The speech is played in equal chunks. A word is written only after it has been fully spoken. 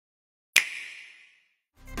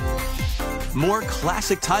More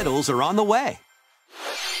classic titles are on the way.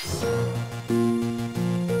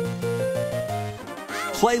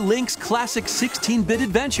 Play Link's classic 16-bit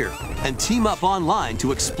adventure and team up online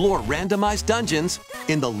to explore randomized dungeons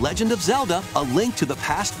in The Legend of Zelda: A Link to the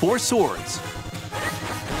Past 4 Swords.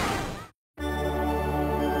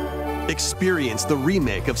 Experience the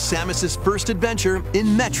remake of Samus's first adventure in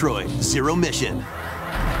Metroid: Zero Mission.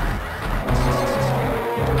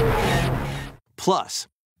 Plus,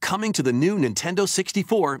 coming to the new Nintendo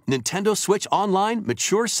 64, Nintendo Switch Online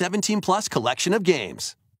Mature 17+ collection of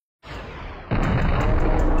games.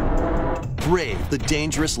 Brave the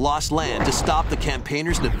dangerous lost land to stop the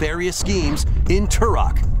campaigner's nefarious schemes in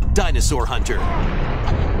Turok: Dinosaur Hunter.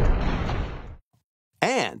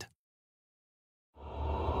 And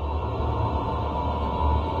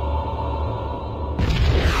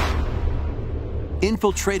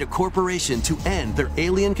infiltrate a corporation to end their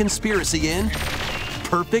alien conspiracy in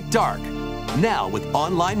Perfect Dark, now with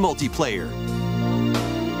online multiplayer.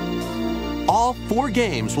 All 4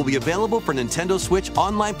 games will be available for Nintendo Switch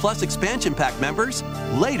Online Plus expansion pack members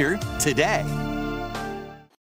later today.